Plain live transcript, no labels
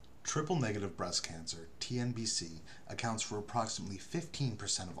Triple-negative breast cancer, TNBC, accounts for approximately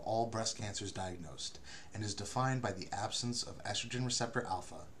 15% of all breast cancers diagnosed and is defined by the absence of estrogen receptor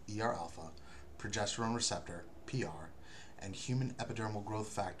alpha, ER-alpha, progesterone receptor, PR, and human epidermal growth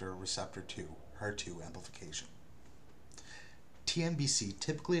factor receptor 2, HER2 amplification. TNBC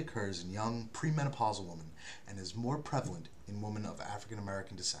typically occurs in young, premenopausal women and is more prevalent in women of African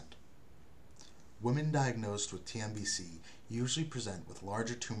American descent. Women diagnosed with TNBC usually present with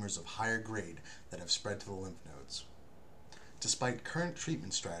larger tumors of higher grade that have spread to the lymph nodes. Despite current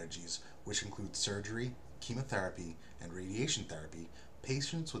treatment strategies, which include surgery, chemotherapy, and radiation therapy,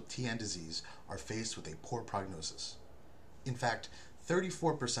 patients with TN disease are faced with a poor prognosis. In fact,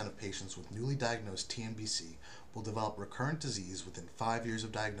 34% of patients with newly diagnosed TNBC will develop recurrent disease within 5 years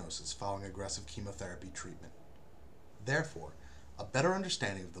of diagnosis following aggressive chemotherapy treatment. Therefore, a better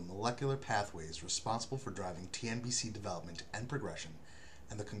understanding of the molecular pathways responsible for driving TNBC development and progression,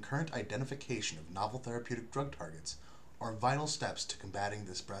 and the concurrent identification of novel therapeutic drug targets are vital steps to combating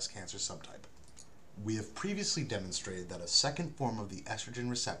this breast cancer subtype. We have previously demonstrated that a second form of the estrogen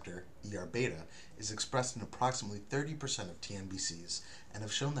receptor, ER-beta, is expressed in approximately 30% of TNBCs and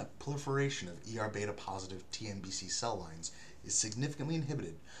have shown that proliferation of ER-beta positive TNBC cell lines is significantly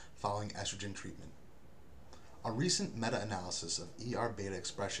inhibited following estrogen treatment. A recent meta-analysis of ER-beta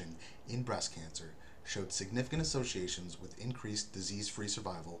expression in breast cancer showed significant associations with increased disease-free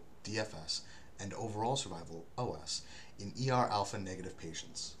survival, DFS, and overall survival, OS, in ER-alpha negative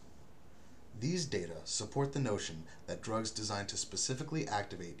patients. These data support the notion that drugs designed to specifically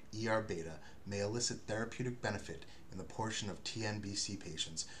activate ER-beta may elicit therapeutic benefit in the portion of TNBC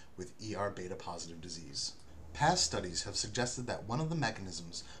patients with ER-beta positive disease. Past studies have suggested that one of the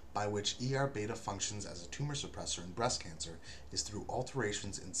mechanisms by which ER-beta functions as a tumor suppressor in breast cancer is through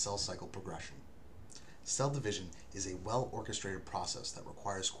alterations in cell cycle progression. Cell division is a well-orchestrated process that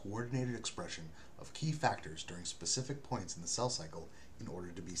requires coordinated expression of key factors during specific points in the cell cycle in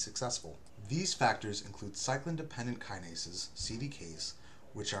order to be successful. These factors include cyclin-dependent kinases, CDKs,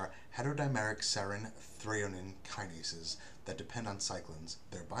 which are heterodimeric serine-threonine kinases that depend on cyclins,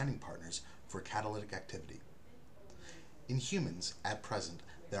 their binding partners, for catalytic activity. In humans, at present,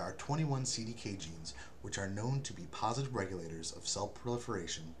 there are 21 CDK genes which are known to be positive regulators of cell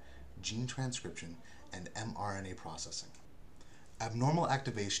proliferation, gene transcription, and mRNA processing. Abnormal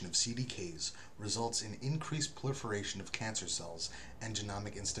activation of CDKs results in increased proliferation of cancer cells and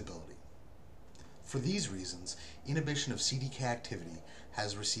genomic instability. For these reasons, inhibition of CDK activity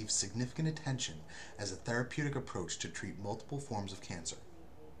has received significant attention as a therapeutic approach to treat multiple forms of cancer.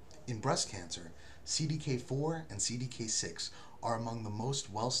 In breast cancer, CDK4 and CDK6 are among the most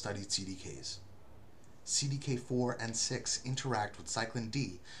well-studied CDKs. CDK4 and 6 interact with cyclin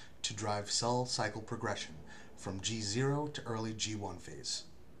D to drive cell cycle progression from G0 to early G1 phase.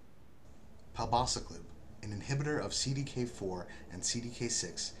 Palbociclib, an inhibitor of CDK4 and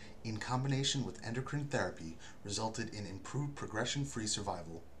CDK6 in combination with endocrine therapy, resulted in improved progression-free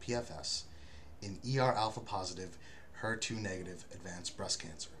survival, PFS, in ER-alpha positive, HER2 negative advanced breast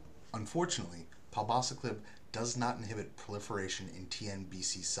cancer. Unfortunately, palbociclib does not inhibit proliferation in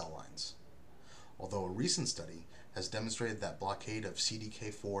TNBC cell lines, although a recent study has demonstrated that blockade of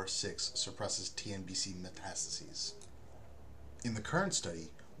CDK4/6 suppresses TNBC metastases. In the current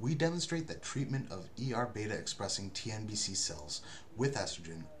study, we demonstrate that treatment of ER-beta expressing TNBC cells with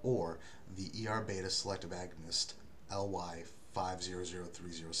estrogen or the ER-beta selective agonist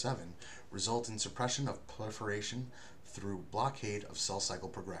LY500307 result in suppression of proliferation through blockade of cell cycle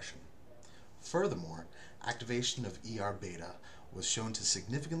progression. Furthermore, activation of ER-beta was shown to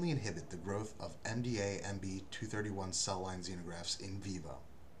significantly inhibit the growth of MDA-MB231 cell line xenografts in vivo.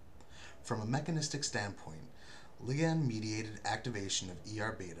 From a mechanistic standpoint, ligand-mediated activation of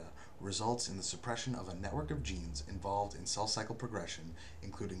ER-beta results in the suppression of a network of genes involved in cell cycle progression,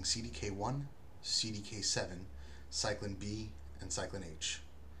 including CDK1, CDK7, cyclin B, and cyclin H.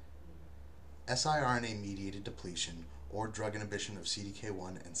 siRNA-mediated depletion or drug inhibition of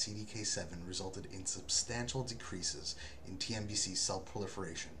CDK1 and CDK7 resulted in substantial decreases in TNBC cell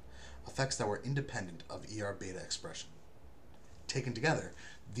proliferation, effects that were independent of ER-beta expression. Taken together,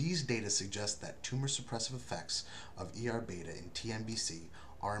 these data suggest that tumor suppressive effects of ER-beta in TNBC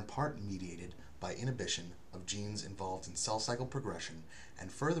are in part mediated by inhibition of genes involved in cell cycle progression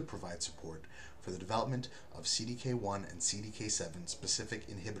and further provide support for the development of CDK1 and CDK7 specific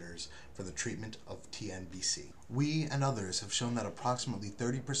inhibitors for the treatment of TNBC. We and others have shown that approximately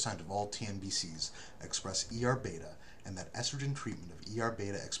 30% of all TNBCs express ER-beta and that estrogen treatment of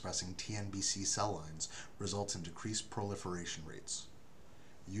ER-beta expressing TNBC cell lines results in decreased proliferation rates.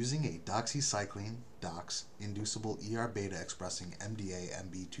 Using a doxycycline, DOX, inducible ER-beta expressing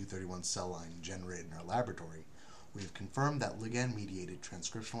MDA-MB231 cell line generated in our laboratory, we have confirmed that ligand-mediated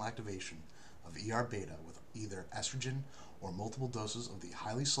transcriptional activation of ER-beta with either estrogen or multiple doses of the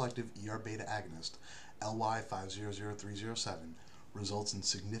highly selective ER-beta agonist LY500307 results in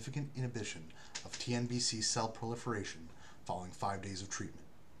significant inhibition of TNBC cell proliferation following 5 days of treatment.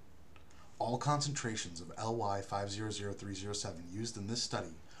 All concentrations of LY500307 used in this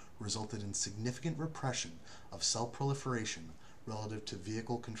study resulted in significant repression of cell proliferation relative to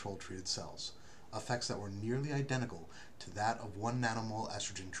vehicle-controlled treated cells, effects that were nearly identical to that of 1 nanomole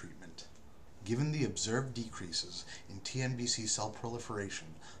estrogen treatment. Given the observed decreases in TNBC cell proliferation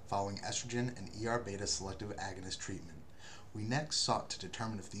following estrogen and ER-beta selective agonist treatment, we next sought to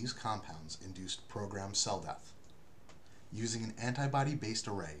determine if these compounds induced programmed cell death. Using an antibody-based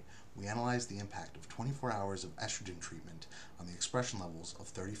array, we analyzed the impact of 24 hours of estrogen treatment on the expression levels of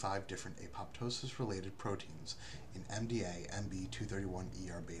 35 different apoptosis-related proteins in MDA-MB231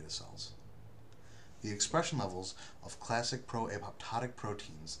 ER-beta cells. The expression levels of classic pro-apoptotic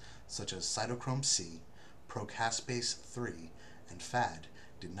proteins such as cytochrome C, procaspase 3, and FAD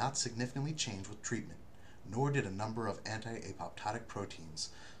did not significantly change with treatment, nor did a number of anti-apoptotic proteins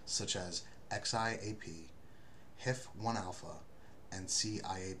such as XIAP, HIF-1-alpha, and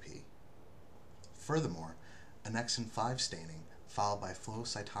CIAP. Furthermore, annexin 5 staining followed by flow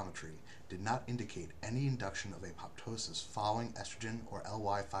cytometry did not indicate any induction of apoptosis following estrogen or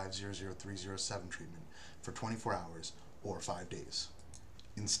LY500307 treatment for 24 hours or 5 days.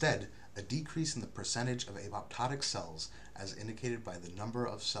 Instead, a decrease in the percentage of apoptotic cells, as indicated by the number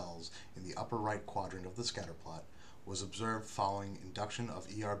of cells in the upper right quadrant of the scatter plot, was observed following induction of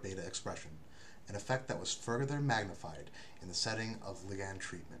ER-beta expression, an effect that was further magnified in the setting of ligand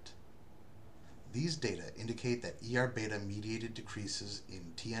treatment. These data indicate that ER-beta mediated decreases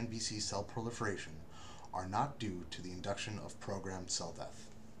in TNBC cell proliferation are not due to the induction of programmed cell death.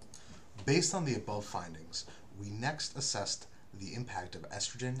 Based on the above findings, we next assessed the impact of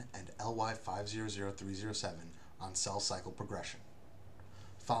estrogen and LY500307 on cell cycle progression.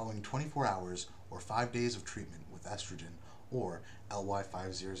 Following 24 hours or 5 days of treatment with estrogen or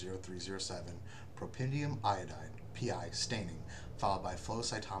LY500307, propidium iodide (PI) staining followed by flow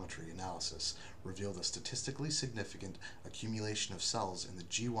cytometry analysis revealed a statistically significant accumulation of cells in the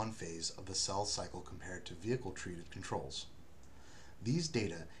G1 phase of the cell cycle compared to vehicle-treated controls. These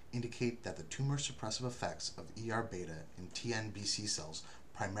data indicate that the tumor suppressive effects of ER-beta in TNBC cells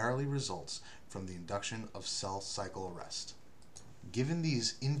primarily results from the induction of cell cycle arrest. Given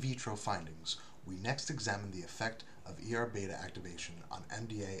these in vitro findings, we next examine the effect of ER-beta activation on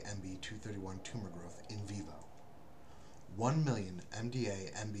MDA-MB231 tumor growth in vivo. 1 million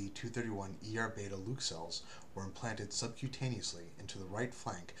MDA-MB231 ER-beta Luc cells were implanted subcutaneously into the right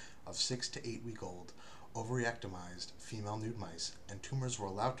flank of 6 to 8 week old ovariectomized female nude mice, and tumors were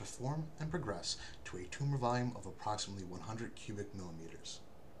allowed to form and progress to a tumor volume of approximately 100 cubic millimeters.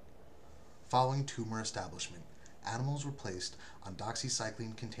 Following tumor establishment, animals were placed on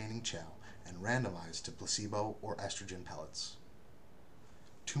doxycycline-containing chow and randomized to placebo or estrogen pellets.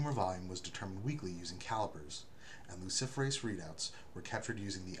 Tumor volume was determined weekly using calipers, and luciferase readouts were captured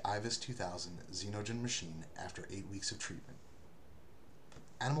using the IVIS 2000 Xenogen machine after 8 weeks of treatment.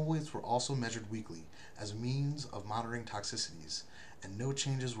 Animal weights were also measured weekly as a means of monitoring toxicities, and no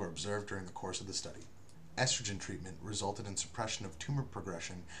changes were observed during the course of the study. Estrogen treatment resulted in suppression of tumor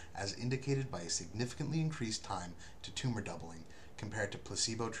progression as indicated by a significantly increased time to tumor doubling compared to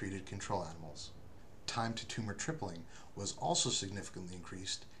placebo-treated control animals. Time to tumor tripling was also significantly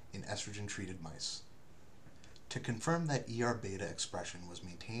increased in estrogen-treated mice. To confirm that ER-beta expression was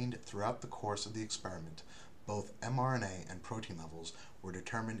maintained throughout the course of the experiment, both mRNA and protein levels were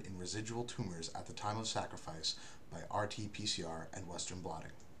determined in residual tumors at the time of sacrifice by RT-PCR and Western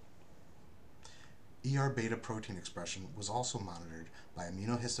blotting. ER-beta protein expression was also monitored by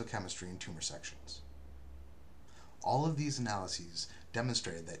immunohistochemistry in tumor sections. All of these analyses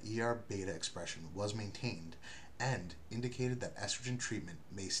demonstrated that ER-beta expression was maintained and indicated that estrogen treatment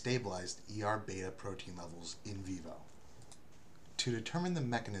may stabilize ER-beta protein levels in vivo. To determine the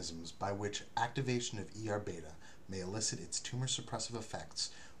mechanisms by which activation of ER-beta may elicit its tumor suppressive effects,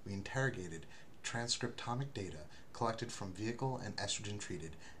 we interrogated transcriptomic data collected from vehicle and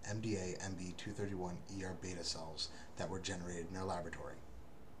estrogen-treated MDA-MB231 ER-beta cells that were generated in our laboratory.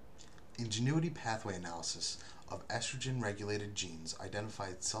 Ingenuity pathway analysis of estrogen-regulated genes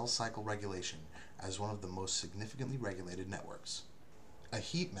identified cell cycle regulation as one of the most significantly regulated networks. A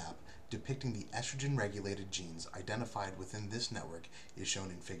heat map depicting the estrogen-regulated genes identified within this network is shown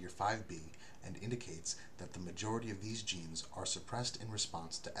in Figure 5b and indicates that the majority of these genes are suppressed in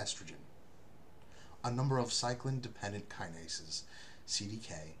response to estrogen. A number of cyclin-dependent kinases,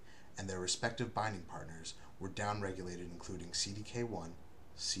 CDK, and their respective binding partners were downregulated, including CDK1,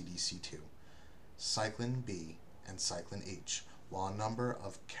 CDC2, cyclin B, and cyclin H, while a number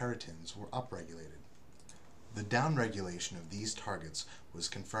of keratins were upregulated. The downregulation of these targets was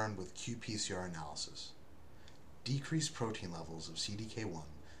confirmed with qPCR analysis. Decreased protein levels of CDK1,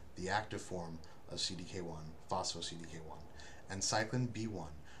 the active form of CDK1, phospho-CDK1, and cyclin B1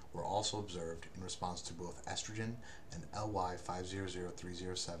 were also observed in response to both estrogen and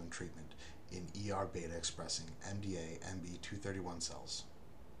LY500307 treatment in ER-beta expressing MDA-MB231 cells.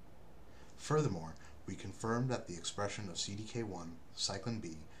 Furthermore, we confirmed that the expression of CDK1, cyclin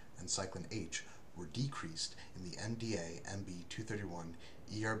B, and cyclin H were decreased in the MDA-MB231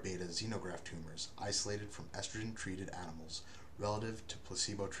 ER-beta xenograft tumors isolated from estrogen-treated animals relative to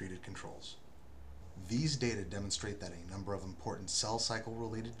placebo-treated controls. These data demonstrate that a number of important cell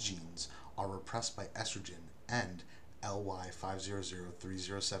cycle-related genes are repressed by estrogen and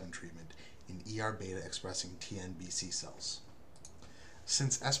LY500307 treatment in ER-beta expressing TNBC cells.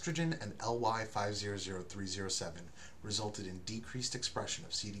 Since estrogen and LY500307 resulted in decreased expression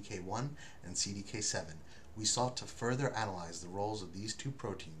of CDK1 and CDK7, we sought to further analyze the roles of these two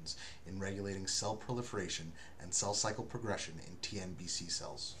proteins in regulating cell proliferation and cell cycle progression in TNBC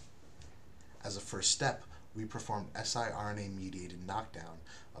cells. As a first step, we performed siRNA-mediated knockdown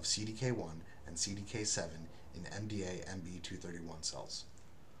of CDK1 and CDK7 in MDA-MB231 cells.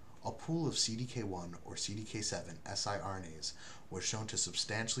 A pool of CDK1 or CDK7 siRNAs was shown to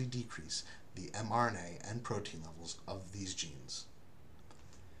substantially decrease the mRNA and protein levels of these genes.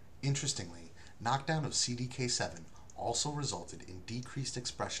 Interestingly, knockdown of CDK7 also resulted in decreased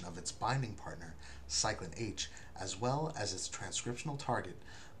expression of its binding partner, cyclin H, as well as its transcriptional target,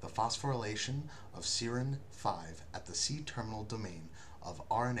 the phosphorylation of serine 5 at the C-terminal domain of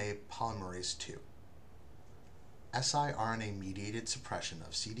RNA polymerase II. siRNA-mediated suppression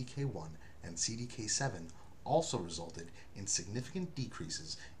of CDK1 and CDK7 also resulted in significant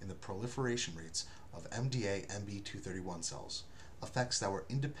decreases in the proliferation rates of MDA-MB231 cells, effects that were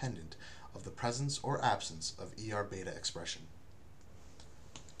independent of the presence or absence of ER-beta expression.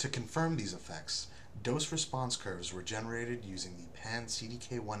 To confirm these effects, dose-response curves were generated using the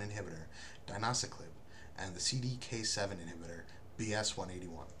pan-CDK1 inhibitor dinaciclib and the CDK7 inhibitor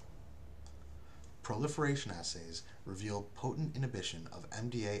BS181. Proliferation assays revealed potent inhibition of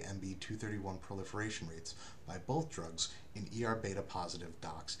MDA-MB231 proliferation rates by both drugs in ER-beta positive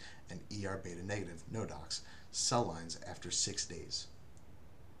DOX and ER-beta negative no-DOX cell lines after 6 days.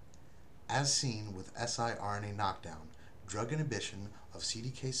 As seen with siRNA knockdown, drug inhibition of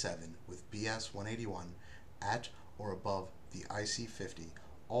CDK7 with BS181 at or above the IC50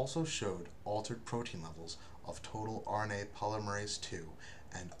 also showed altered protein levels of total RNA polymerase II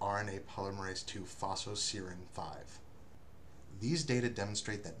and RNA polymerase II phosphoserine 5. These data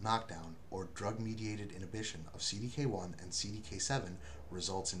demonstrate that knockdown or drug-mediated inhibition of CDK1 and CDK7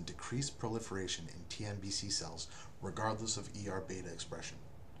 results in decreased proliferation in TNBC cells regardless of ER-beta expression.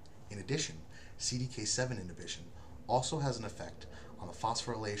 In addition, CDK7 inhibition also has an effect on the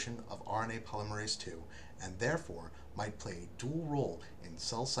phosphorylation of RNA polymerase II and therefore might play a dual role in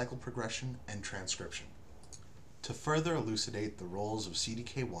cell cycle progression and transcription. To further elucidate the roles of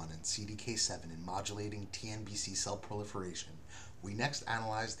CDK1 and CDK7 in modulating TNBC cell proliferation, we next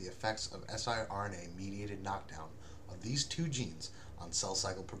analyzed the effects of siRNA-mediated knockdown of these two genes on cell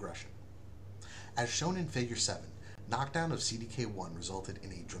cycle progression. As shown in Figure 7, knockdown of CDK1 resulted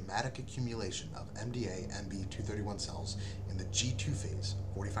in a dramatic accumulation of MDA-MB231 cells in the G2 phase,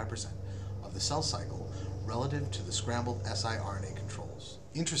 45%, of the cell cycle relative to the scrambled siRNA controls.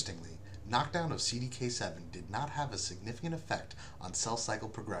 Interestingly, knockdown of CDK7 did not have a significant effect on cell cycle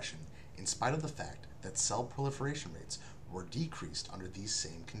progression in spite of the fact that cell proliferation rates were decreased under these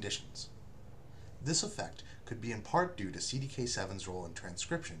same conditions. This effect could be in part due to CDK7's role in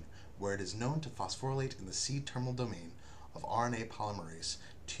transcription, where it is known to phosphorylate in the C-terminal domain of RNA polymerase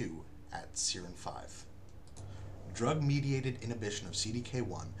II at serine 5. Drug-mediated inhibition of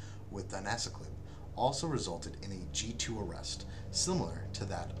CDK1 with dinaciclib also resulted in a G2 arrest, similar to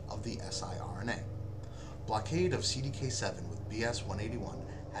that of the siRNA. Blockade of CDK7 with BS181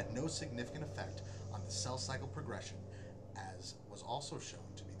 had no significant effect on the cell cycle progression, as was also shown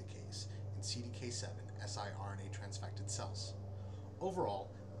to be the case in CDK7 siRNA transfected cells. Overall,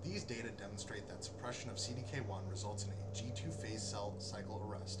 these data demonstrate that suppression of CDK1 results in a G2 phase cell cycle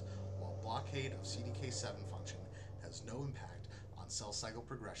arrest, while blockade of CDK7 function has no impact on cell cycle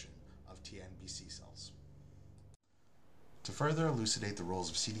progression of TNBC cells. To further elucidate the roles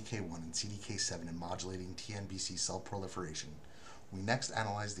of CDK1 and CDK7 in modulating TNBC cell proliferation, we next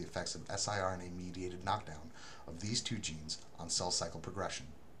analyze the effects of siRNA-mediated knockdown of these two genes on cell cycle progression.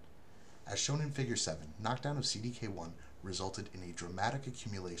 As shown in Figure 7, knockdown of CDK1 resulted in a dramatic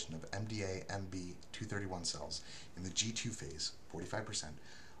accumulation of MDA-MB231 cells in the G2 phase, 45%,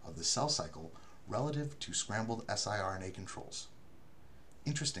 of the cell cycle relative to scrambled siRNA controls.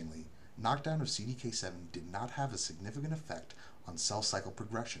 Interestingly, knockdown of CDK7 did not have a significant effect on cell cycle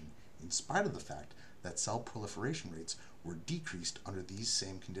progression, in spite of the fact that cell proliferation rates were decreased under these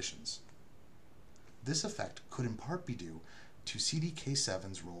same conditions. This effect could in part be due to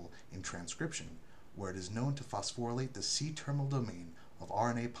CDK7's role in transcription, where it is known to phosphorylate the C-terminal domain of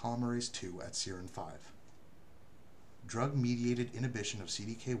RNA polymerase II at serine 5. Drug-mediated inhibition of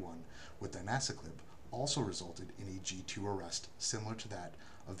CDK1 with dinaciclib also resulted in a G2 arrest similar to that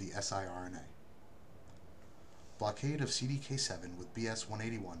of the siRNA. Blockade of CDK7 with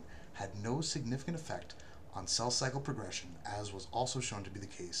BS-181 had no significant effect on cell cycle progression, as was also shown to be the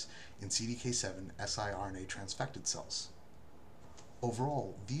case in CDK7 siRNA transfected cells.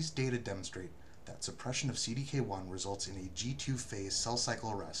 Overall, these data demonstrate that suppression of CDK1 results in a G2 phase cell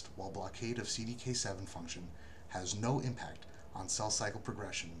cycle arrest, while blockade of CDK7 function has no impact on cell cycle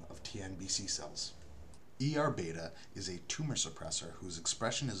progression of TNBC cells. ER-beta is a tumor suppressor whose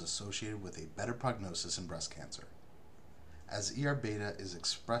expression is associated with a better prognosis in breast cancer. As ER-beta is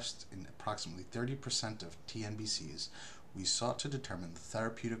expressed in approximately 30% of TNBCs, we sought to determine the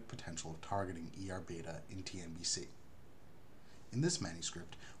therapeutic potential of targeting ER-beta in TNBC. In this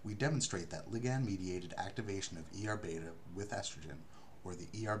manuscript, we demonstrate that ligand-mediated activation of ER-beta with estrogen, or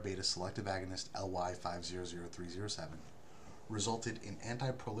the ER-beta selective agonist LY500307, resulted in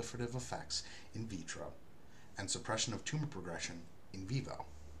anti-proliferative effects in vitro and suppression of tumor progression in vivo.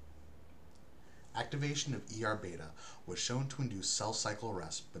 Activation of ER-beta was shown to induce cell cycle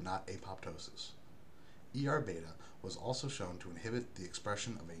arrest but not apoptosis. ER-beta was also shown to inhibit the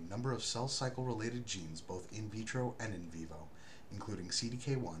expression of a number of cell cycle-related genes both in vitro and in vivo, including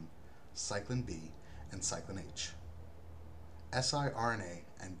CDK1, cyclin B, and cyclin H. siRNA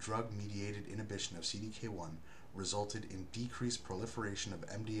and drug-mediated inhibition of CDK1 resulted in decreased proliferation of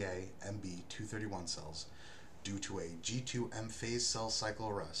MDA-MB231 cells due to a G2 M-phase cell cycle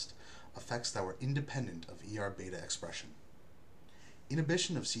arrest, effects that were independent of ER-beta expression.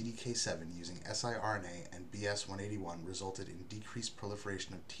 Inhibition of CDK7 using siRNA and BS-181 resulted in decreased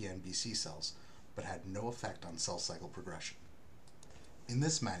proliferation of TNBC cells, but had no effect on cell cycle progression. In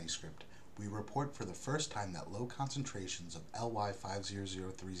this manuscript, we report for the first time that low concentrations of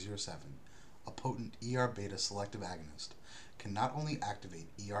LY500307, a potent ER-beta selective agonist, can not only activate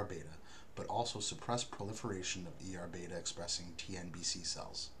ER-beta, but also suppress proliferation of ER-beta expressing TNBC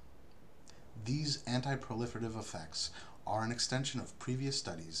cells. These anti-proliferative effects are an extension of previous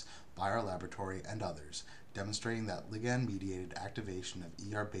studies by our laboratory and others, demonstrating that ligand-mediated activation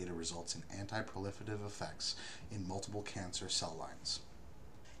of ER-beta results in anti-proliferative effects in multiple cancer cell lines.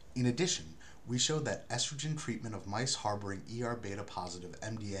 In addition, we showed that estrogen treatment of mice harboring ER-beta positive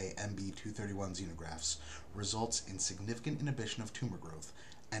MDA-MB231 xenografts results in significant inhibition of tumor growth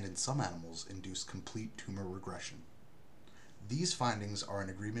and in some animals induce complete tumor regression. These findings are in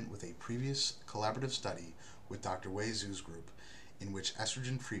agreement with a previous collaborative study with Dr. Wei Zhu's group, in which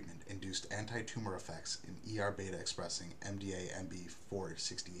estrogen treatment induced anti-tumor effects in ER-beta expressing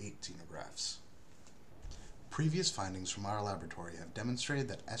MDA-MB468 xenografts. Previous findings from our laboratory have demonstrated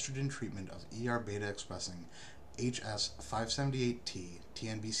that estrogen treatment of ER-beta expressing HS578T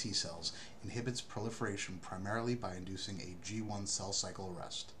TNBC cells inhibits proliferation primarily by inducing a G1 cell cycle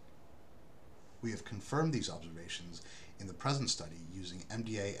arrest. We have confirmed these observations in the present study using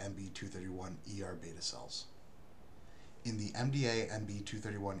MDA-MB231 ER-beta cells. In the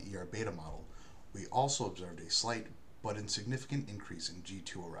MDA-MB231 ER-beta model, we also observed a slight but insignificant increase in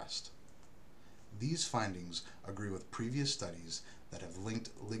G2 arrest. These findings agree with previous studies that have linked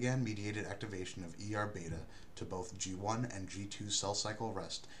ligand-mediated activation of ER-beta to both G1 and G2 cell cycle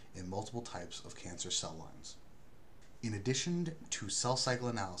arrest in multiple types of cancer cell lines. In addition to cell cycle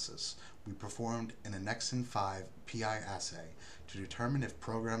analysis, we performed an annexin 5 PI assay to determine if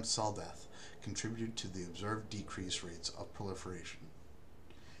programmed cell death contributed to the observed decreased rates of proliferation.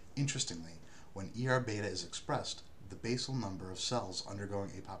 Interestingly, when ER-beta is expressed, the basal number of cells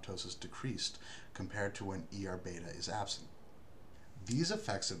undergoing apoptosis decreased compared to when ER-beta is absent. These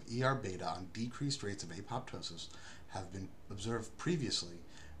effects of ER-beta on decreased rates of apoptosis have been observed previously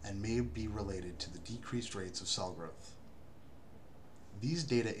and may be related to the decreased rates of cell growth. These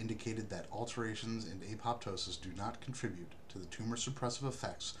data indicated that alterations in apoptosis do not contribute to the tumor suppressive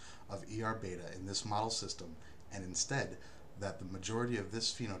effects of ER-beta in this model system, and instead that the majority of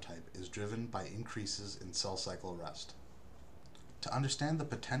this phenotype is driven by increases in cell cycle arrest. To understand the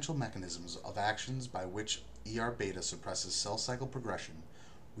potential mechanisms of actions by which ER-beta suppresses cell cycle progression,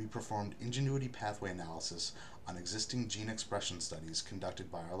 we performed ingenuity pathway analysis on existing gene expression studies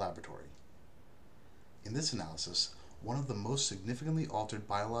conducted by our laboratory. In this analysis, one of the most significantly altered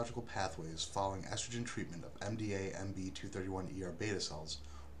biological pathways following estrogen treatment of MDA-MB231 ER-beta cells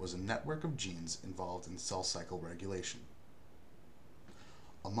was a network of genes involved in cell cycle regulation.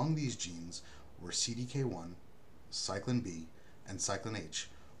 Among these genes were CDK1, cyclin B, and cyclin H,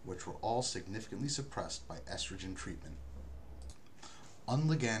 which were all significantly suppressed by estrogen treatment.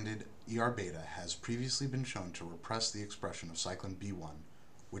 Unliganded ER-beta has previously been shown to repress the expression of cyclin B1,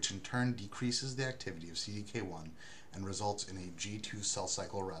 which in turn decreases the activity of CDK1 and results in a G2 cell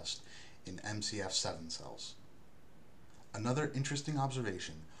cycle arrest in MCF7 cells. Another interesting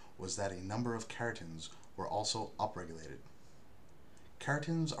observation was that a number of keratins were also upregulated.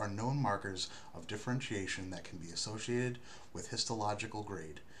 Keratins are known markers of differentiation that can be associated with histological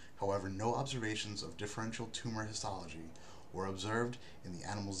grade. However, no observations of differential tumor histology were observed in the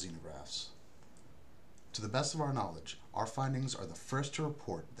animal xenografts. To the best of our knowledge, our findings are the first to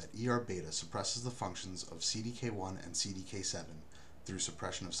report that ER-beta suppresses the functions of CDK1 and CDK7 through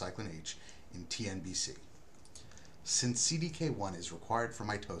suppression of cyclin H in TNBC. Since CDK1 is required for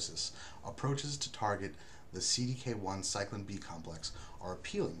mitosis, approaches to target the CDK1 cyclin B complex are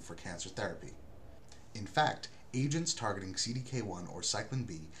appealing for cancer therapy. In fact, agents targeting CDK1 or cyclin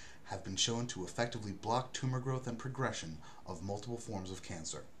B have been shown to effectively block tumor growth and progression of multiple forms of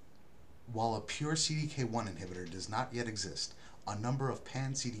cancer. While a pure CDK1 inhibitor does not yet exist, a number of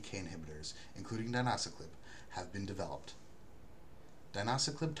pan-CDK inhibitors, including dinaciclib, have been developed.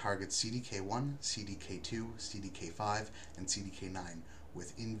 Dinaciclib targets CDK1, CDK2, CDK5, and CDK9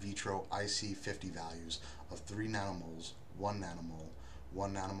 with in vitro IC50 values of 3 nanomoles, 1 nanomole,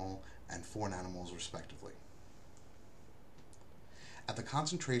 1 nanomole, and 4 nanomoles respectively. At the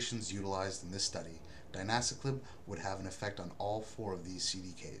concentrations utilized in this study, dinaciclib would have an effect on all 4 of these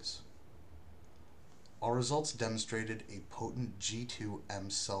CDKs. Our results demonstrated a potent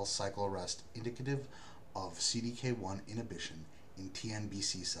G2M cell cycle arrest indicative of CDK1 inhibition in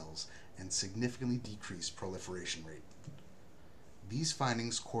TNBC cells and significantly decreased proliferation rate. These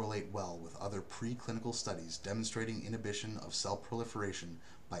findings correlate well with other preclinical studies demonstrating inhibition of cell proliferation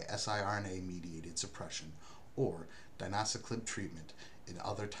by siRNA-mediated suppression or dinaciclib treatment in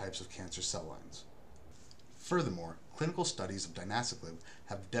other types of cancer cell lines. Furthermore, clinical studies of dinaciclib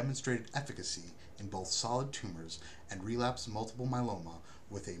have demonstrated efficacy in both solid tumors and relapsed multiple myeloma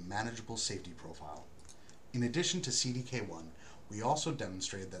with a manageable safety profile. In addition to CDK1, we also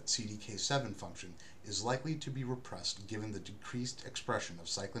demonstrated that CDK7 function is likely to be repressed given the decreased expression of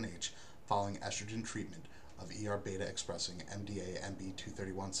cyclin H following estrogen treatment of ER-beta expressing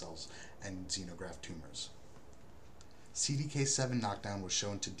MDA-MB231 cells and xenograft tumors. CDK7 knockdown was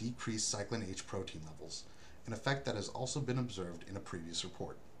shown to decrease cyclin H protein levels, an effect that has also been observed in a previous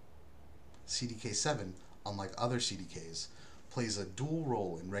report. CDK7, unlike other CDKs, plays a dual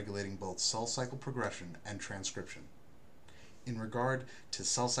role in regulating both cell cycle progression and transcription. In regard to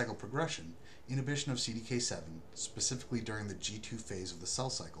cell cycle progression, inhibition of CDK7, specifically during the G2 phase of the cell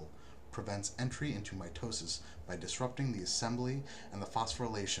cycle, prevents entry into mitosis by disrupting the assembly and the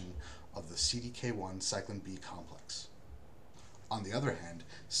phosphorylation of the CDK1 cyclin B complex. On the other hand,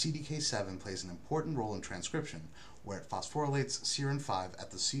 CDK7 plays an important role in transcription, where it phosphorylates serine-5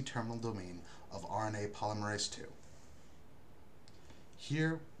 at the C-terminal domain of RNA polymerase II.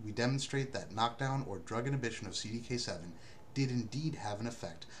 Here, we demonstrate that knockdown or drug inhibition of CDK7 did indeed have an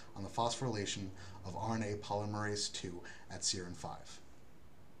effect on the phosphorylation of RNA polymerase II at serine-5.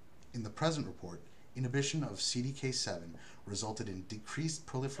 In the present report, inhibition of CDK7 resulted in decreased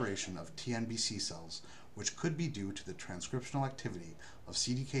proliferation of TNBC cells, which could be due to the transcriptional activity of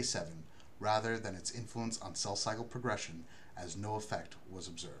CDK7 rather than its influence on cell cycle progression, as no effect was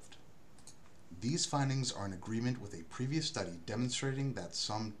observed. These findings are in agreement with a previous study demonstrating that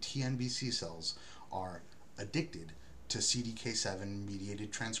some TNBC cells are addicted to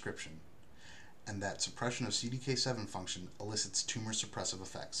CDK7-mediated transcription, and that suppression of CDK7 function elicits tumor suppressive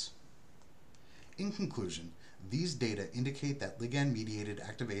effects. In conclusion, these data indicate that ligand-mediated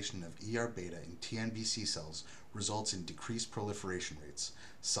activation of ER-beta in TNBC cells results in decreased proliferation rates,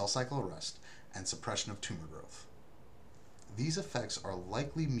 cell cycle arrest, and suppression of tumor growth. These effects are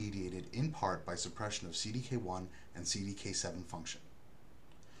likely mediated in part by suppression of CDK1 and CDK7 function.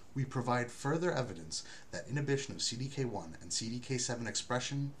 We provide further evidence that inhibition of CDK1 and CDK7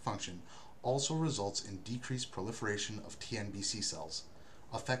 expression function also results in decreased proliferation of TNBC cells,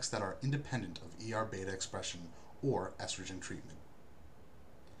 effects that are independent of ER-beta expression or estrogen treatment.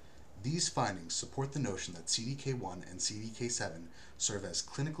 These findings support the notion that CDK1 and CDK7 serve as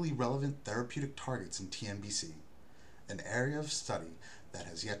clinically relevant therapeutic targets in TNBC, an area of study that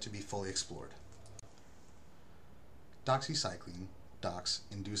has yet to be fully explored. Doxycycline, DOX,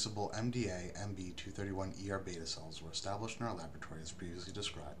 inducible MDA-MB231 ER-beta cells were established in our laboratory as previously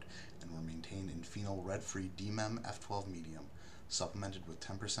described and were maintained in fetal red-free DMEM F12 medium, supplemented with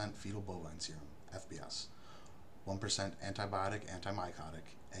 10% fetal bovine serum, FBS, 1% antibiotic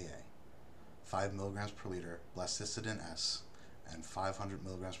antimycotic, AA, 5 mg per liter Blasticidin S, and 500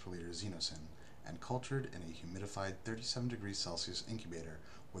 mg per liter Xenocin, and cultured in a humidified 37 degrees Celsius incubator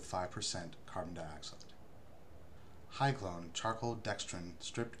with 5% carbon dioxide. High-clone charcoal dextrin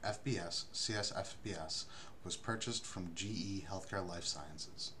stripped FBS, CSFBS, was purchased from GE Healthcare Life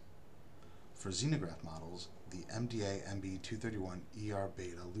Sciences. For xenograft models, the MDA-MB231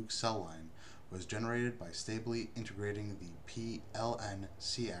 ER-beta Luke cell line was generated by stably integrating the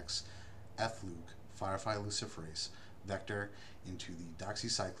PLN-CX F-Luke Firefly luciferase vector into the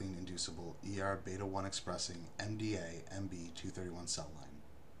doxycycline inducible ER-beta-1 expressing MDA-MB231 cell line.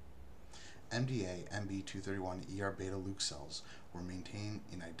 MDA-MB231 ER-beta Luke cells were maintained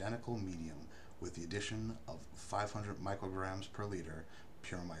in identical medium with the addition of 500 micrograms per liter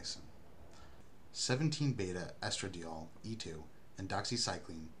puromycin. 17-beta estradiol E2 and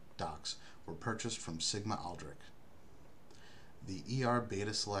doxycycline DOX were purchased from Sigma Aldrich. The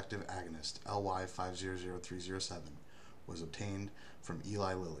ER-beta selective agonist LY500307 was obtained from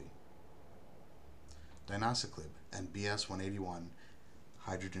Eli Lilly. Dinaciclib and BS-181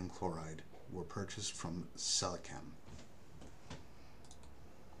 hydrogen chloride were purchased from Celichem.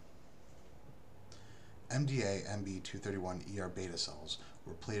 MDA-MB231 ER-beta cells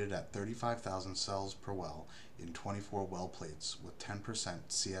were plated at 35,000 cells per well in 24 well plates with 10%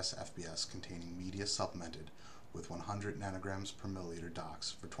 CS-FBS containing media supplemented with 100 nanograms per milliliter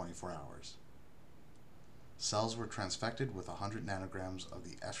DOX for 24 hours. Cells were transfected with 100 nanograms of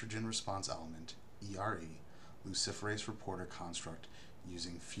the estrogen response element, ERE, luciferase reporter construct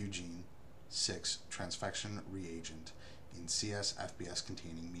using Fugene 6 transfection reagent in CS-FBS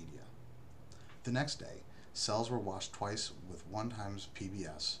containing media. The next day, cells were washed twice with 1 times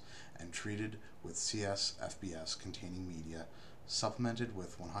PBS and treated with CS-FBS containing media supplemented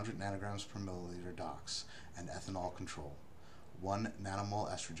with 100 nanograms per milliliter DOX and ethanol control, 1 nanomole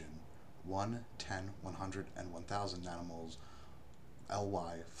estrogen, 1, 10, 100, and 1000 nanomoles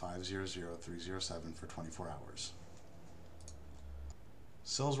LY500307 for 24 hours.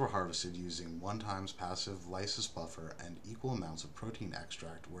 Cells were harvested using 1 times passive lysis buffer, and equal amounts of protein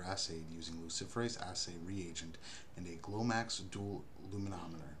extract were assayed using luciferase assay reagent and a Glomax dual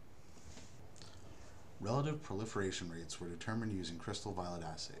luminometer. Relative proliferation rates were determined using crystal violet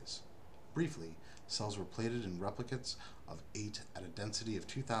assays. Briefly, cells were plated in replicates of 8 at a density of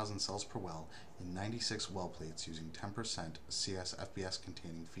 2,000 cells per well in 96 well plates using 10% CS-FBS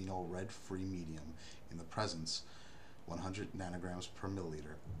containing phenol red-free medium in the presence 100 nanograms per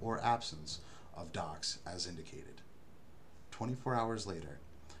milliliter or absence of DOX as indicated. 24 hours later,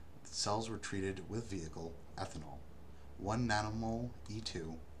 the cells were treated with vehicle ethanol, 1 nanomole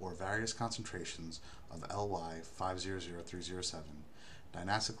E2 or various concentrations of LY500307,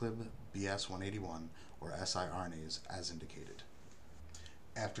 dinaciclib, BS-181, or siRNAs as indicated.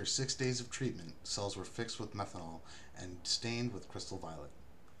 After 6 days of treatment, cells were fixed with methanol and stained with crystal violet.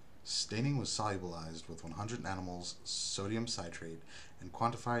 Staining was solubilized with 100 nanomoles sodium citrate and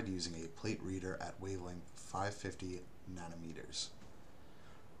quantified using a plate reader at wavelength 550 nanometers.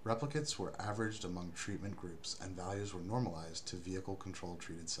 Replicates were averaged among treatment groups and values were normalized to vehicle-controlled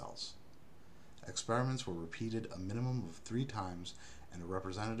treated cells. Experiments were repeated a minimum of 3 times and a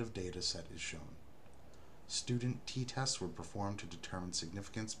representative data set is shown. Student t-tests were performed to determine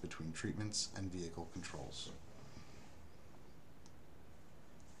significance between treatments and vehicle controls.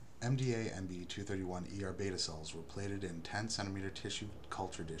 MDA-MB231 ER-beta cells were plated in 10 cm tissue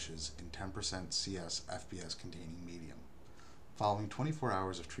culture dishes in 10% CS-FBS containing medium. Following 24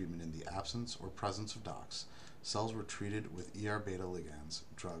 hours of treatment in the absence or presence of DOX, cells were treated with ER-beta ligands,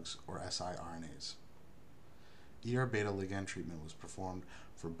 drugs, or siRNAs. ER-beta ligand treatment was performed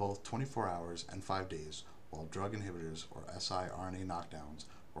for both 24 hours and 5 days, while drug inhibitors or siRNA knockdowns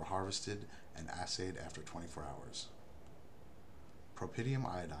were harvested and assayed after 24 hours. Propydium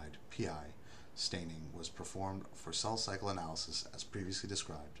iodide, PI, staining was performed for cell cycle analysis as previously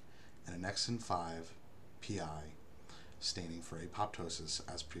described, and annexin 5, PI, staining for apoptosis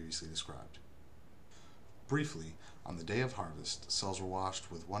as previously described. Briefly, on the day of harvest, cells were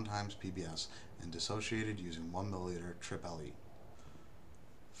washed with 1 times PBS and dissociated using 1 milliliter TRIP-LE.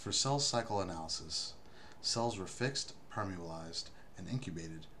 For cell cycle analysis, cells were fixed, permeabilized, and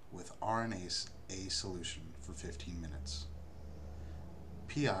incubated with RNase A solution for 15 minutes.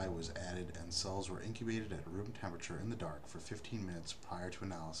 PI was added and cells were incubated at room temperature in the dark for 15 minutes prior to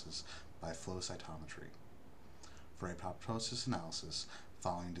analysis by flow cytometry. For apoptosis analysis,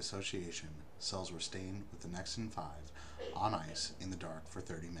 following dissociation, cells were stained with the Nextin 5 on ice in the dark for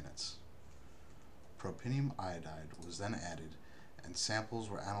 30 minutes. Propinium iodide was then added and samples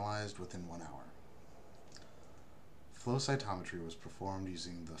were analyzed within 1 hour. Flow cytometry was performed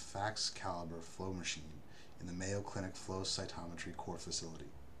using the FACS-Calibre flow machine in the Mayo Clinic Flow Cytometry Core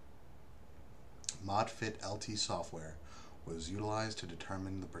Facility. ModFit LT software was utilized to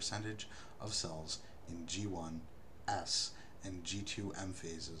determine the percentage of cells in G1, S, and G2M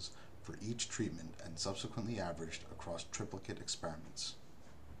phases for each treatment and subsequently averaged across triplicate experiments.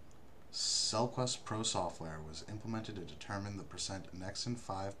 CellQuest Pro software was implemented to determine the percent Nextin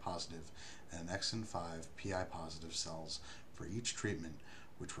 5 positive and Nextin 5 PI positive cells for each treatment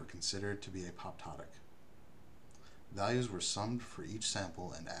which were considered to be apoptotic. Values were summed for each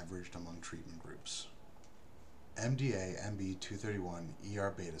sample and averaged among treatment groups. MDA-MB231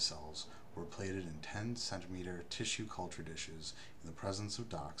 ER beta cells were plated in 10 centimeter tissue culture dishes in the presence of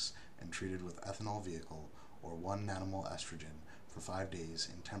docs and treated with ethanol vehicle or 1 nanomole estrogen for 5 days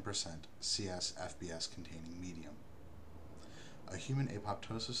in 10% CS-FBS containing medium. A human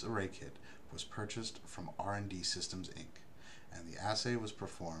apoptosis array kit was purchased from R&D Systems Inc., and the assay was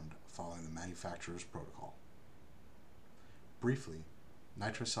performed following the manufacturer's protocol. Briefly,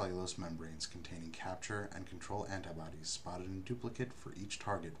 nitrocellulose membranes containing capture and control antibodies spotted in duplicate for each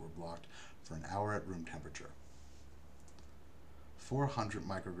target were blocked for an hour at room temperature. 400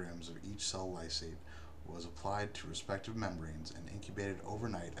 micrograms of each cell lysate was applied to respective membranes and incubated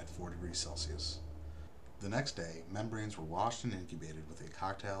overnight at 4 degrees Celsius. The next day, membranes were washed and incubated with a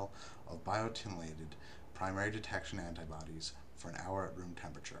cocktail of biotinylated primary detection antibodies for an hour at room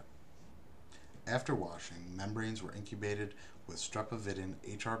temperature. After washing, membranes were incubated with strepividin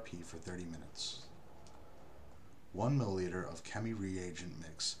HRP for 30 minutes. 1 milliliter of chemi-reagent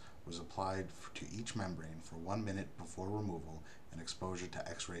mix was applied to each membrane for 1 minute before removal and exposure to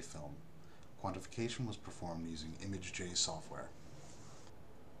X-ray film. Quantification was performed using ImageJ software.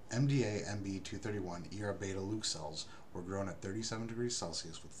 MDA-MB231 ER beta Luc cells were grown at 37 degrees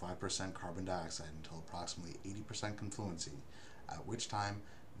Celsius with 5% carbon dioxide until approximately 80% confluency, at which time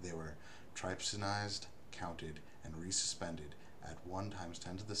they were trypsinized, counted, and resuspended at 1 times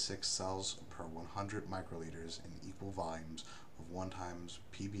 10 to the 6 cells per 100 microliters in equal volumes of 1 times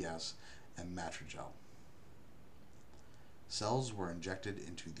PBS and Matrigel. Cells were injected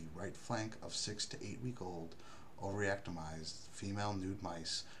into the right flank of 6 to 8 week old ovarectomized female nude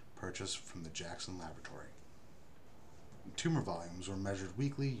mice purchased from the Jackson Laboratory. Tumor volumes were measured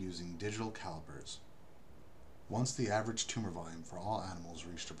weekly using digital calipers. Once the average tumor volume for all animals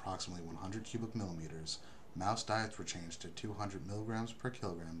reached approximately 100 cubic millimeters, mouse diets were changed to 200 milligrams per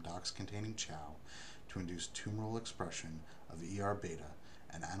kilogram dox-containing chow to induce tumoral expression of ER beta,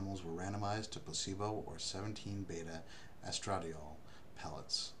 and animals were randomized to placebo or 17-beta estradiol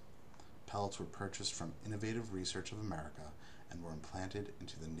pellets. Pellets were purchased from Innovative Research of America and were implanted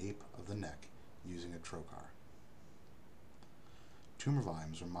into the nape of the neck using a trocar. Tumor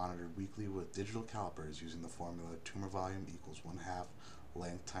volumes were monitored weekly with digital calipers using the formula tumor volume equals 1/2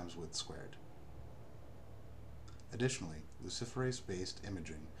 length times width squared. Additionally, luciferase-based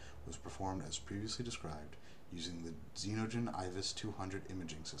imaging was performed as previously described using the Xenogen IVIS 200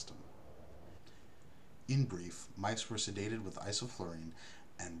 imaging system. In brief, mice were sedated with isoflurane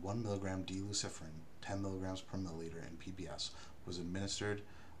and 1 mg d-luciferin, 10 mg per milliliter in PBS, was administered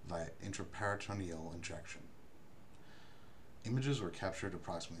via intraperitoneal injection. Images were captured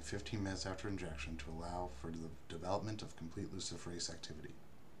approximately 15 minutes after injection to allow for the development of complete luciferase activity.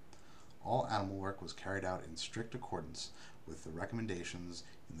 All animal work was carried out in strict accordance with the recommendations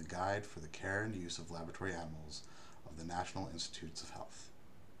in the Guide for the Care and Use of Laboratory Animals of the National Institutes of Health.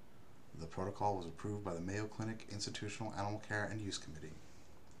 The protocol was approved by the Mayo Clinic Institutional Animal Care and Use Committee.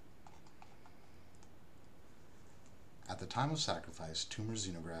 At the time of sacrifice, tumor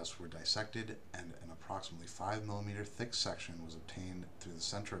xenografts were dissected and an approximately 5 mm thick section was obtained through the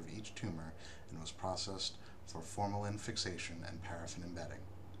center of each tumor and was processed for formalin fixation and paraffin embedding.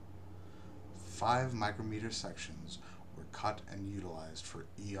 5 micrometer sections were cut and utilized for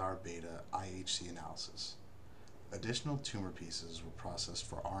ER beta IHC analysis. Additional tumor pieces were processed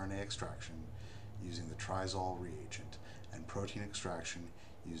for RNA extraction using the Trizol reagent, and protein extraction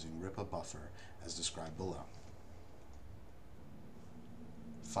using RIPA buffer as described below.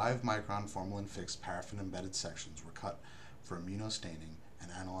 5-micron formalin-fixed paraffin-embedded sections were cut for immunostaining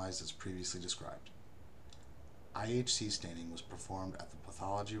and analyzed as previously described. IHC staining was performed at the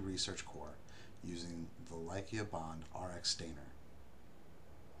Pathology Research Core using the Lycia Bond RX stainer.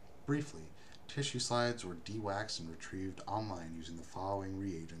 Briefly, tissue slides were dewaxed and retrieved online using the following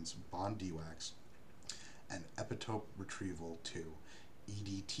reagents: Bond Dewax and Epitope Retrieval 2,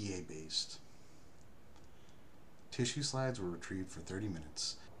 EDTA based. Tissue slides were retrieved for 30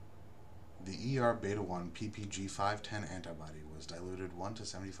 minutes. The ER beta 1 PPG 510 antibody was diluted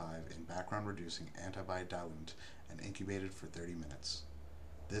 1:75 in background reducing antibody diluent and incubated for 30 minutes.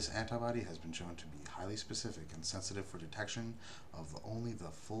 This antibody has been shown to be highly specific and sensitive for detection of only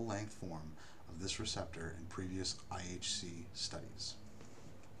the full-length form of this receptor in previous IHC studies.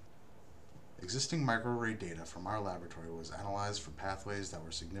 Existing microarray data from our laboratory was analyzed for pathways that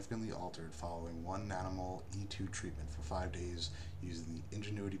were significantly altered following 1 nanomole E2 treatment for 5 days using the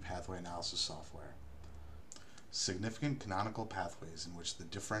Ingenuity Pathway Analysis software. Significant canonical pathways in which the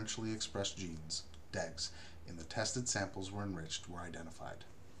differentially expressed genes, DEGs, in the tested samples were enriched were identified.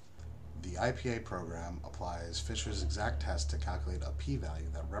 The IPA program applies Fisher's exact test to calculate a p-value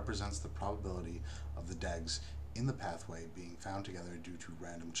that represents the probability of the DEGs in the pathway being found together due to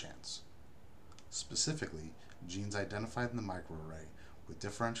random chance. Specifically, genes identified in the microarray with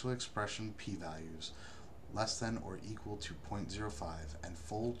differential expression p-values less than or equal to 0.05 and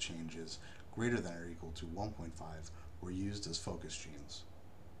fold changes greater than or equal to 1.5 were used as focus genes.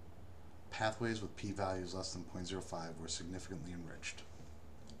 Pathways with p-values less than 0.05 were significantly enriched.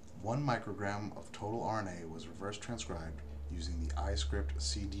 1 microgram of total RNA was reverse transcribed using the iScript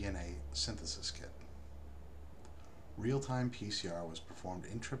cDNA synthesis kit. Real-time PCR was performed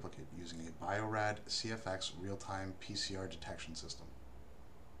in triplicate using a Bio-Rad CFX real-time PCR detection system.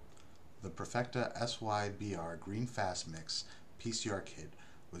 The Perfecta SYBR Green Fast Mix PCR kit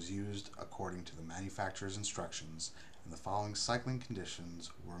was used according to the manufacturer's instructions, and the following cycling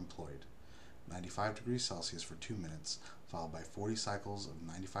conditions were employed: 95 degrees Celsius for 2 minutes, followed by 40 cycles of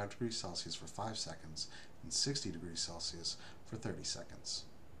 95 degrees Celsius for 5 seconds, and 60 degrees Celsius for 30 seconds.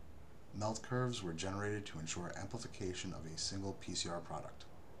 Melt curves were generated to ensure amplification of a single PCR product.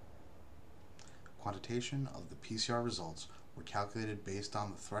 Quantitation of the PCR results were calculated based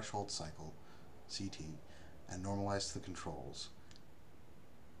on the threshold cycle, CT, and normalized to the controls,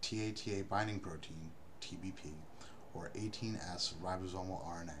 TATA binding protein, TBP, or 18S ribosomal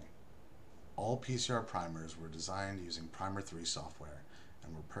RNA. All PCR primers were designed using Primer 3 software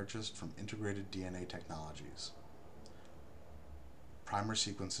and were purchased from Integrated DNA Technologies. Primer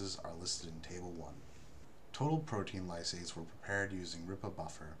sequences are listed in Table 1. Total protein lysates were prepared using RIPA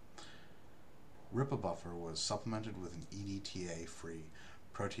buffer. RIPA buffer was supplemented with an EDTA-free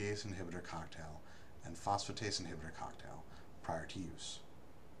protease inhibitor cocktail and phosphatase inhibitor cocktail prior to use.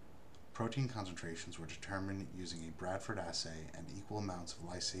 Protein concentrations were determined using a Bradford assay, and equal amounts of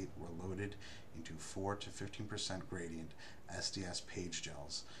lysate were loaded into 4 to 15% gradient SDS page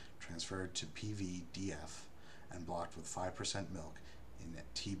gels, transferred to PVDF, and blocked with 5% milk in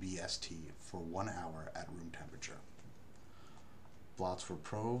TBST for 1 hour at room temperature. Blots were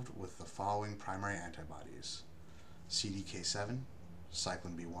probed with the following primary antibodies: CDK7,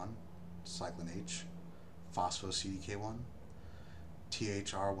 cyclin B1, cyclin H, phospho-CDK1,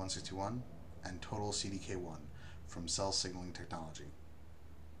 THR-161, and total CDK1 from Cell Signaling Technology.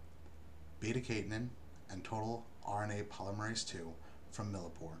 Beta-catenin and total RNA polymerase II from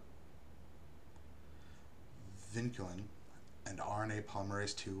Millipore. Vinculin and RNA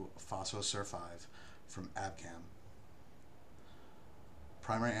polymerase II phospho-Sur5 from Abcam.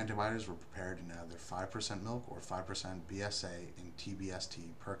 Primary antibodies were prepared in either 5% milk or 5% BSA in TBST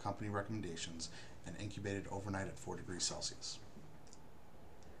per company recommendations and incubated overnight at 4 degrees Celsius.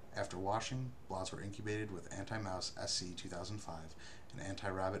 After washing, blots were incubated with anti-mouse SC 2005 and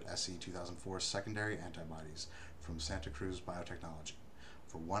anti-rabbit SC 2004 secondary antibodies from Santa Cruz Biotechnology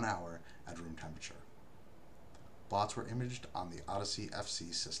for 1 hour at room temperature. Blots were imaged on the Odyssey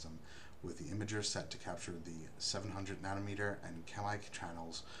FC system with the imager set to capture the 700 nanometer and chemic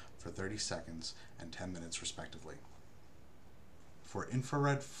channels for 30 seconds and 10 minutes respectively. For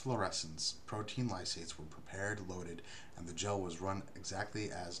infrared fluorescence, protein lysates were prepared, loaded, and the gel was run exactly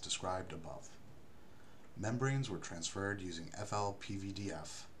as described above. Membranes were transferred using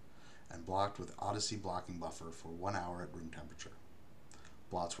FL-PVDF and blocked with Odyssey blocking buffer for 1 hour at room temperature.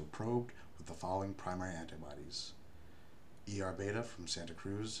 Blots were probed with the following primary antibodies: ER-beta from Santa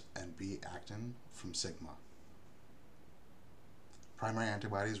Cruz and B-actin from Sigma. primary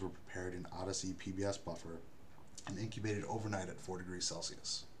antibodies were prepared in Odyssey PBS buffer and incubated overnight at 4 degrees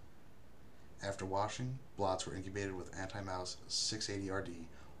Celsius. After washing, blots were incubated with anti-mouse 680RD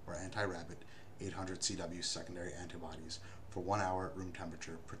or anti-rabbit 800CW secondary antibodies for 1 hour at room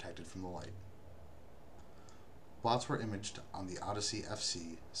temperature, protected from the light. Blots were imaged on the Odyssey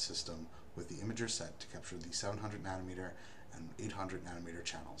FC system with the imager set to capture the 700 nanometer and 800 nanometer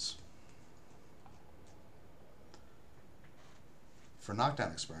channels. For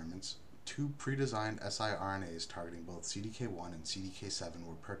knockdown experiments, 2 pre-designed siRNAs targeting both CDK1 and CDK7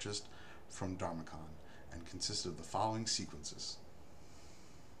 were purchased from Dharmacon and consisted of the following sequences: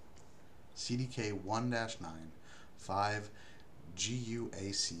 CDK1-9, 5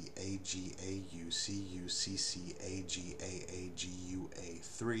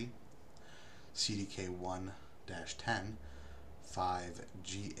 GUACAGAUCUCCAGAAGUA3, CDK1-10, 5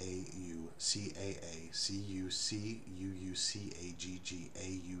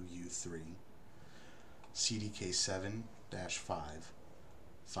 GAUCAACUCUCAGGAUU3, CDK7-5,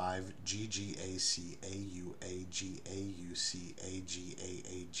 5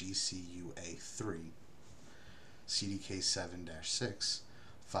 GGACAUAGAUCAGAAGCUA3, CDK7-6,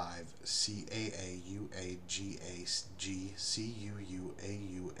 5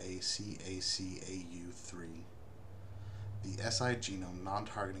 CAAUAGCUAUACACAU3. The SI genome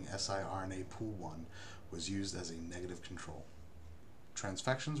non-targeting siRNA pool 1 was used as a negative control.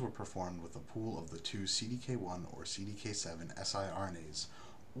 Transfections were performed with a pool of the 2 CDK1 or CDK7 siRNAs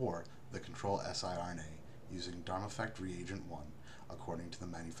or the control siRNA using Dharmafect reagent 1 according to the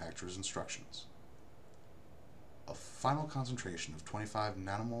manufacturer's instructions. A final concentration of 25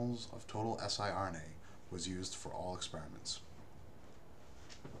 nanomoles of total siRNA was used for all experiments.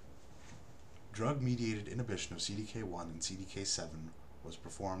 Drug-mediated inhibition of CDK1 and CDK7 was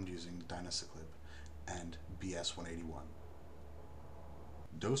performed using dinaciclib and BS-181.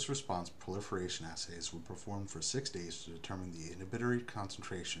 Dose-response proliferation assays were performed for 6 days to determine the inhibitory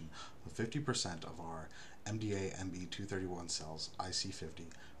concentration of 50% of our MDA-MB231 cells, IC50,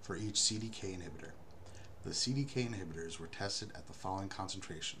 for each CDK inhibitor. The CDK inhibitors were tested at the following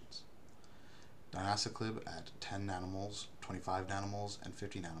concentrations: dinaciclib at 10 nanomoles, 25 nanomoles, and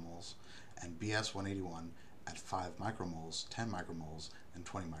 50 nanomoles, and BS-181 at 5 micromoles, 10 micromoles, and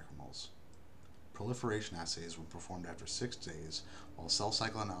 20 micromoles. Proliferation assays were performed after 6 days, while cell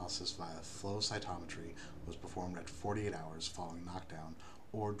cycle analysis via flow cytometry was performed at 48 hours following knockdown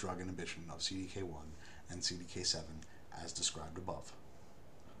or drug inhibition of CDK1 and CDK7 as described above.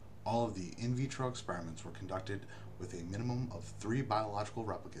 All of the in vitro experiments were conducted with a minimum of 3 biological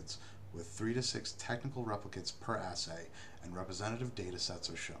replicates, with 3 to 6 technical replicates per assay, and representative data sets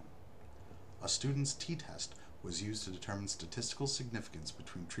are shown. A student's t-test was used to determine statistical significance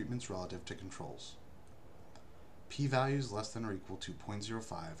between treatments relative to controls. P-values less than or equal to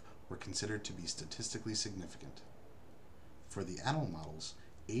 0.05 were considered to be statistically significant. For the animal models,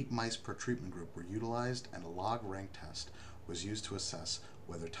 8 mice per treatment group were utilized, and a log rank test was used to assess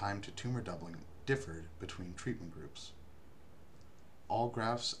whether time to tumor doubling differed between treatment groups. All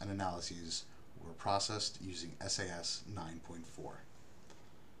graphs and analyses were processed using SAS 9.4.